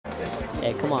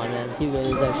Hey, come on, man. Hugo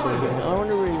is actually here. I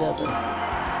wonder where he's at though.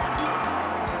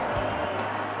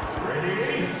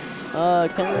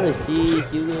 Can't really see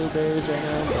Hugo bears right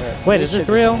now. But wait, is this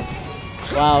real?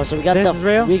 Wow, so we got this is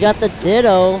real? We got the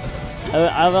Ditto.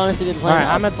 I've honestly been playing. All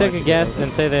right, I'm gonna take a guess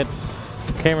and say that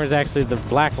Kramer's actually the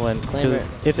black one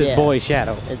because it's his boy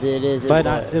Shadow. It is. But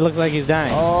it looks like he's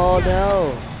dying. Oh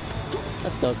no!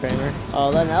 Let's go, Kramer.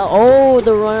 Oh,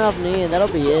 the run off knee, and that'll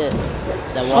be it.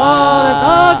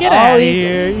 Wow. Oh, get out of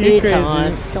here! He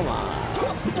taunts. Come on.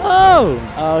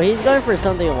 Oh, he's going for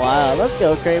something wild. Let's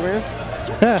go, Kramer.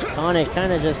 Tonic,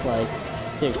 kind of just like,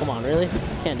 dude, come on, really?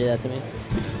 You can't do that to me.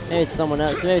 Maybe it's someone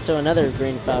else. Maybe it's another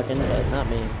Green Falcon, but not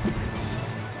me.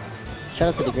 Shout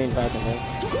out to the Green Falcon, though.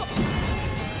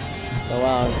 So,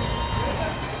 wow.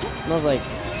 Smells like...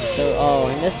 Oh,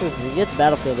 he misses. He gets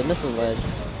Battlefield. He misses ledge.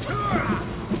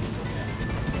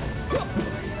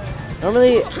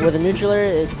 Normally, with a neutraler,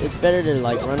 it's better to,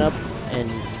 like, run up and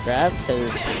grab,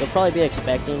 because they'll probably be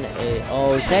expecting a...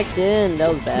 Oh, he techs in. That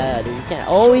was bad. You can't...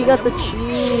 Oh, he got the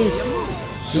cheese.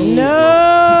 Jesus.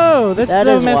 No! That's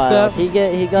so messed up. He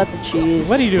got the cheese.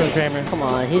 What are you doing, Kramer? Come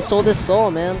on. He sold his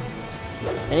soul, man.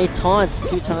 And he taunts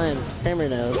 2 times. Kramer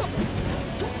knows.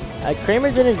 Kramer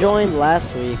didn't join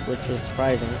last week, which is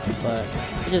surprising, but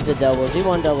he just did doubles. He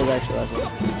won doubles actually last week.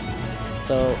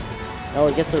 So, oh,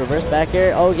 he gets the reverse back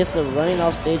air. Oh, he gets the running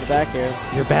off stage back air.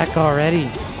 You're back already.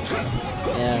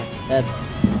 Yeah,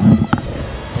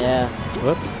 yeah.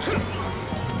 Whoops.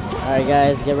 All right,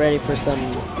 guys, get ready for some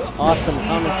awesome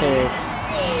commentary.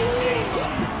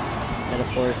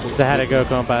 Metaphorically. So how'd it go,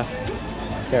 KramePie?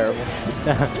 Terrible.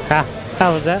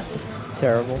 How was that?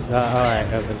 Terrible. All right,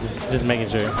 just making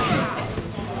sure.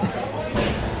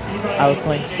 I was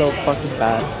playing so fucking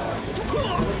bad.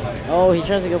 Oh, he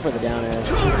tries to go for the down air.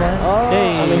 He's playing? Oh,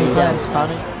 hey. I mean, He's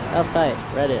Tonic. that was tight.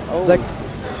 Reddit. Oh. Is that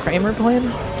Kramer playing?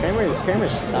 Kramer's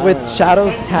styling. With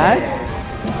Shadow's tag?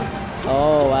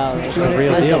 Oh, wow. He's doing a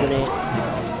real nice deal. double.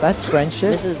 That's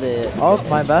friendship. This is the... Oh,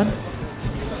 my bad.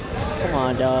 Come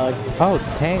on, dog. Oh,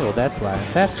 it's tangled. That's why.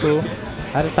 That's cool.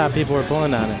 I just thought people were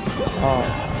pulling on it. Oh.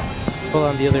 Pull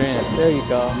on the other end. There you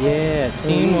go. Yeah,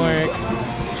 Sweet. teamwork.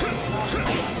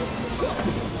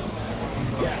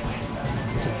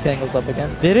 Just tangles up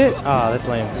again. Did it? Oh, that's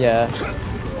lame. Yeah.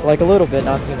 Like a little bit,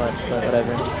 not too much, but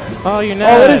whatever. Oh, you're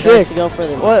not. Oh, what a dick. To go for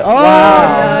the What? Oh,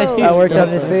 wow. that worked out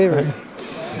in his favor.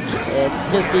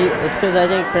 It's because I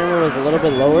think Kramer was a little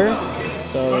bit lower,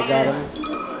 so it got him.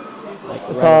 Like,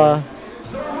 It's all.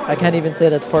 I can't even say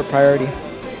that's port priority.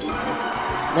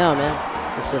 No, man.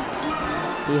 It's just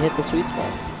he hit the sweet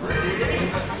spot.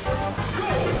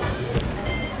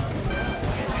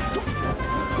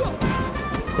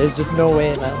 There's just no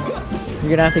way, man. You're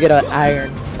gonna have to get an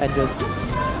iron and just.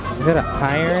 Is it an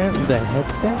iron? The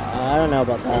headsets? I don't know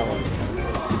about that one.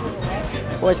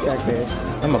 Voice crack bears.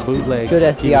 I'm a bootleg. It's good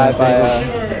SDI by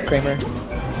Kramer.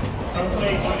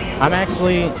 I'm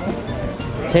actually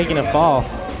taking a fall.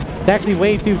 It's actually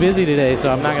way too busy today,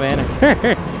 so I'm not gonna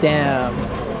enter. Damn.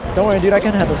 Don't worry, dude. I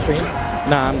can handle stream.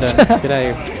 Nah, I'm done. Get out of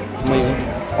here. I'm leaving.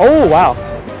 Oh wow,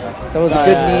 that was a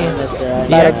good knee.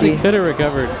 He actually could have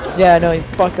recovered. Yeah, no, he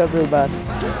fucked up really bad.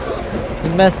 He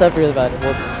messed up really bad.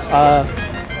 Whoops.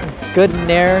 Good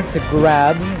nair to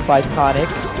grab by Tonic.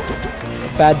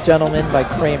 Bad gentleman by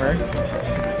Kramer.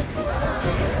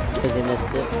 Because he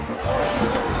missed it.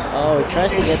 Oh, he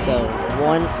tries to get the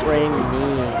 1 frame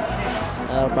knee.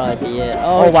 That'll probably be it.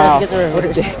 Oh, he wow. tries to get the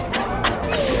reverse.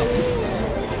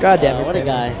 God damn it. What a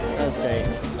guy. That's great.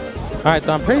 Alright,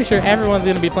 so I'm pretty sure everyone's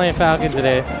going to be playing Falcon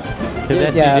today.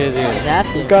 Because Yeah. SDJ is here. Just have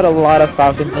to. We've got a lot of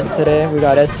Falcons in today. We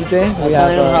got STJ. I was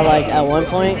telling him how, like, at one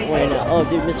point when... oh,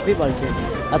 dude, Mr. Peabody's here.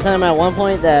 I was telling him at one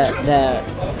point that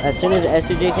as soon as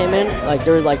S2J came in, like,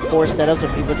 there were, like, 4 setups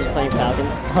of people just playing Falcon.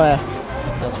 Oh, yeah.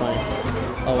 That's funny.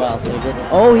 Oh, wow. So he gets...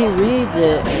 Oh, he reads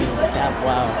it. And tap.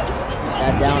 Wow.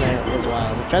 That down air is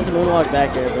wild. He tries to moonwalk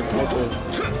back there, but misses.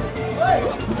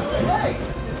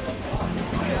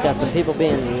 He's got some people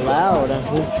being loud.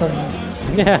 There's some...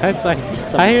 Yeah, it's like...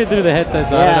 I hear it through the headset,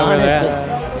 so I don't know where they're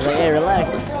at. He's like, hey,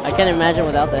 relax. I can't imagine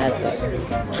without the headset.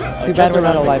 Too bad we're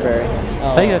not a library.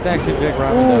 I think that's actually big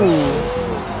run.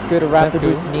 Ooh. Good rapid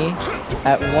boost knee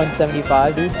at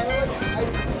 175, dude.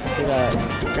 See that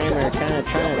Kramer kind of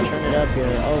trying to turn it up here.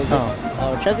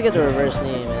 Oh, tries to get the reverse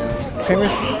knee, man.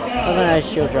 Kramer's... That was a nice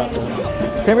shield drop,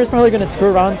 though. Kramer's probably going to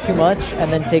screw around too much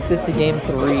and then take this to game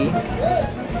 3.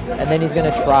 And then he's going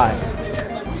to try.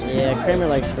 Yeah, Kramer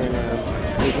likes screwing around.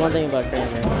 There's one thing about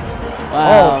Kramer.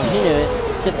 Wow, he knew it.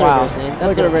 Gets the reverse knee.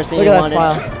 That's the reverse knee he wanted. Look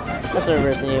at that smile. That's the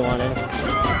reverse knee he wanted.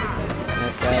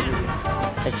 Nice grab.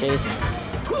 Tech chase.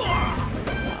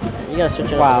 You gotta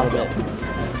switch it up a little bit.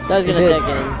 I was gonna take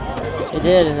in. He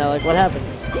did, and I'm like, what happened?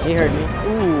 He heard me.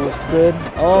 Ooh, good.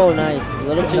 Oh, nice. A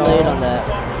little too late on that.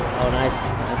 Oh, nice.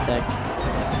 Nice tech.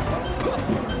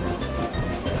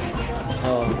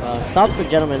 Oh, stops the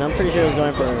gentleman. I'm pretty sure he was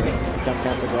going for a jump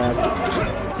cancel grab.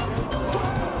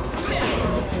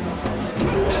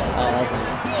 Oh, that's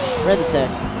nice. Read the tech.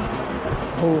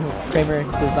 Oh, Kramer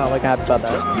does not look happy about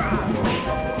that.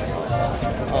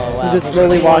 Oh, wow. He just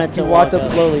slowly walked up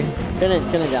slowly.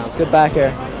 Couldn't down. Good back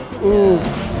air. Ooh.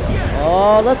 Yeah.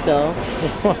 Oh, let's go.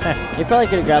 He probably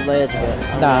could have grabbed the edge, but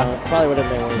I don't know. Probably would have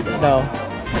been worth it. No,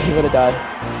 he would have died.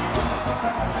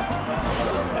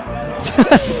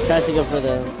 Tries to go for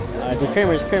the. Alright, so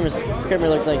Kramer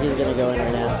looks like he's gonna go in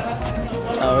right now.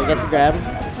 Oh, he gets a grab.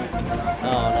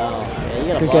 Oh no. Yeah, you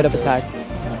gotta good block get up this. attack.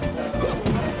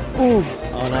 Ooh.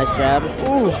 Oh, nice grab.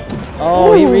 Ooh.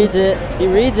 Oh, Ooh. he reads it. He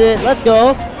reads it. Let's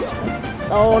go.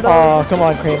 Oh no. Oh, come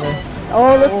on, Kramer.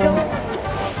 Oh, let's go.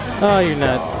 Oh, you're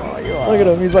nuts. Look at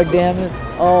him. He's like, damn it.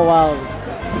 Oh wow.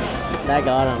 That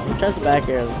got him. He tries to back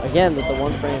air again with the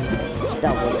one frame.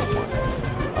 That wasn't one.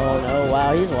 Oh no.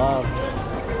 Wow, he's wild.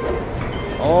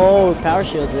 Oh, power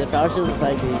shields it. Power shields the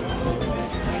side B.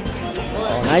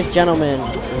 Oh, nice gentleman.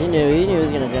 He knew he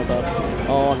was gonna jump up.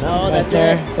 Oh no, Nice that's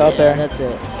there. it. It's up there. That's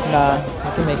it. Nah,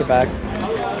 he can make it back.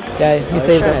 Yeah, he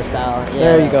saved trying it. to style. Yeah.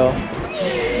 There you go.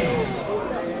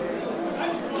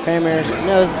 Kramer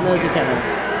knows he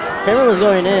can't. Kramer was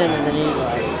going in, and then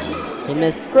he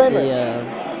missed the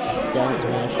down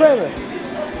smash. Kramer.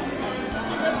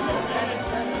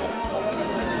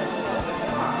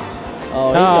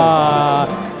 Oh,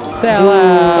 he's Sell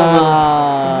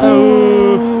out.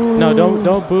 Boo. No,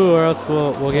 don't boo, or else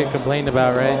we'll get complained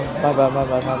about, right? My bad.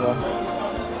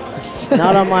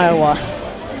 Not on my watch.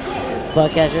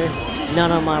 Butt catcher.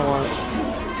 Not on my watch.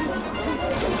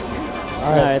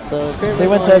 Alright, so Kramer they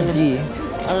went to FD.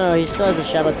 I don't know, he still has a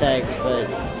shadow tag, but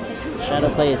Shadow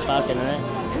plays Falcon, right?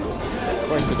 Of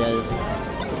course he does.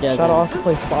 He does. Shadow also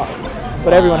plays Fox,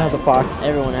 but everyone has a Fox.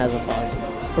 Everyone has a Fox.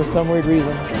 For some weird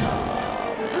reason.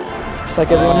 Just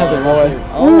like everyone has a Roy.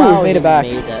 Oh, Ooh, wow, made it back.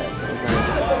 Made that. That's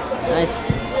nice.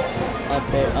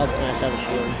 Nice. Up smash out of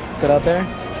shield. Good up there.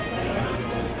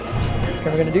 What's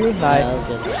Kramer gonna do? Nice.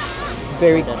 Yeah,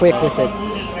 very quick with it.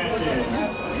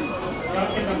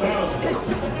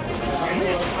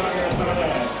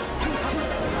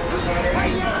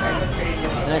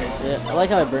 Nice. Yeah, I like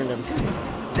how I burned him.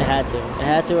 It had to. It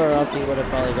had to, or else he would have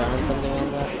probably gotten something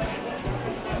on that.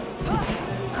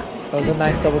 That was a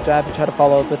nice double jab. He tried to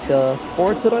follow up with the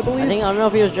forward tilt, I believe. I don't know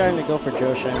if he was trying to go for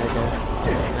Joe Shine right there.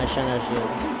 Nice shine out of shield.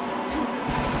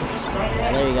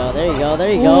 There you go. There you go.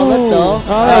 There you go. Let's go.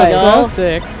 Oh, there you go. so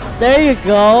sick. There you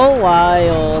go.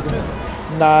 Wild.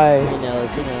 Nice. He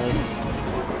knows. He knows.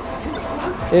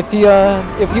 If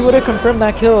he would have confirmed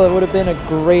that kill, it would have been a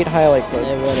great highlight clip.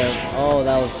 It would have. Oh,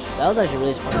 that was actually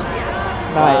really smart.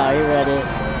 Nice. Wow, he read it.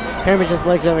 Kramer just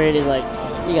looks over here and he's like,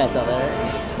 "You guys saw that,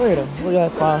 right?" Look at him. Look at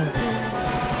that smile.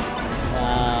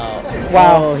 Wow.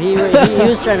 Wow. Oh, he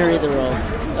was trying to read the roll.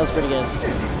 That was pretty good.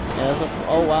 Yeah, that's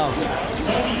oh wow.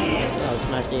 That was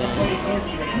smashed the end.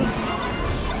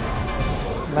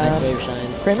 Nice wave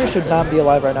shines. Kramer should not be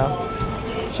alive right now.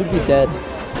 Should be dead.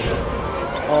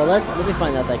 Oh, let me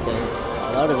find out that kills.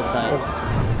 Oh, that would have been tight.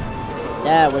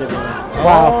 That would have been.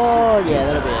 Wow. Oh yeah,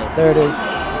 that'll be it. There it is.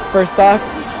 First stock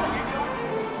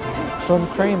from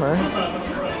Kramer.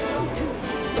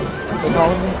 They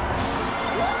calling me?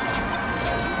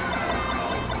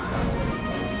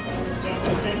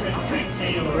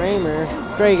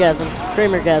 Kramergasm.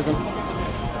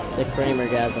 The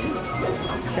Kramergasm.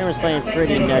 Kramer's playing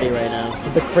pretty nutty right now.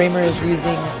 The Kramer is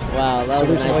using. Wow, that was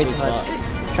a nice sweet spot.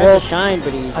 Tried to shine,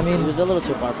 but he was a little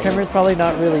too far from Kramer's probably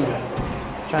not really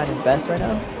trying his best right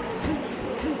now.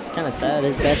 It's kind of sad.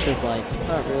 His best is like,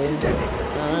 not really. I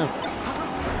don't know.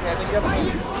 Yeah, I think you have a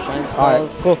team. Shine stalls.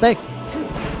 Alright, cool, thanks.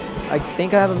 I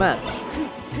think I have a match.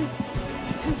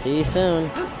 See you soon.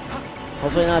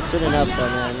 Hopefully not soon enough, though,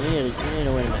 man. You need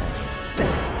to win a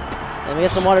match. Let me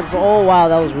get some water. Oh, wow,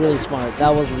 that was really smart.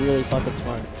 That was really fucking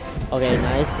smart. Okay,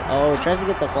 nice. Oh, tries to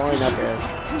get the falling up air.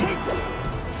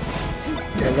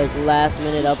 The like last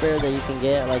minute up air that you can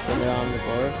get like when they're on the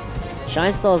floor.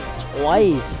 Shine stalls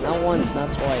twice. Not once,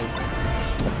 not twice.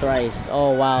 But thrice.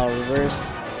 Oh, wow. Reverse.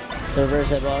 The reverse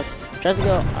hitbox. Tries to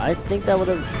go. I think that would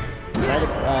have. Oh,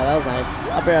 that was nice.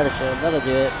 Up air out of shield. That'll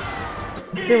do it.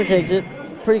 Kramer takes it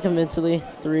pretty convincingly.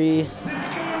 Three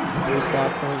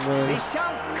stock win.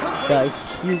 Got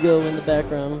Hugo in the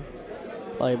background.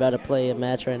 Probably about to play a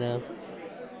match right now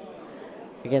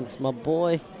against my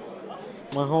boy,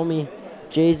 my homie,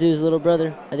 Jesus' little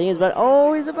brother. I think he's about.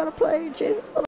 Oh, he's about to play Jesus' little.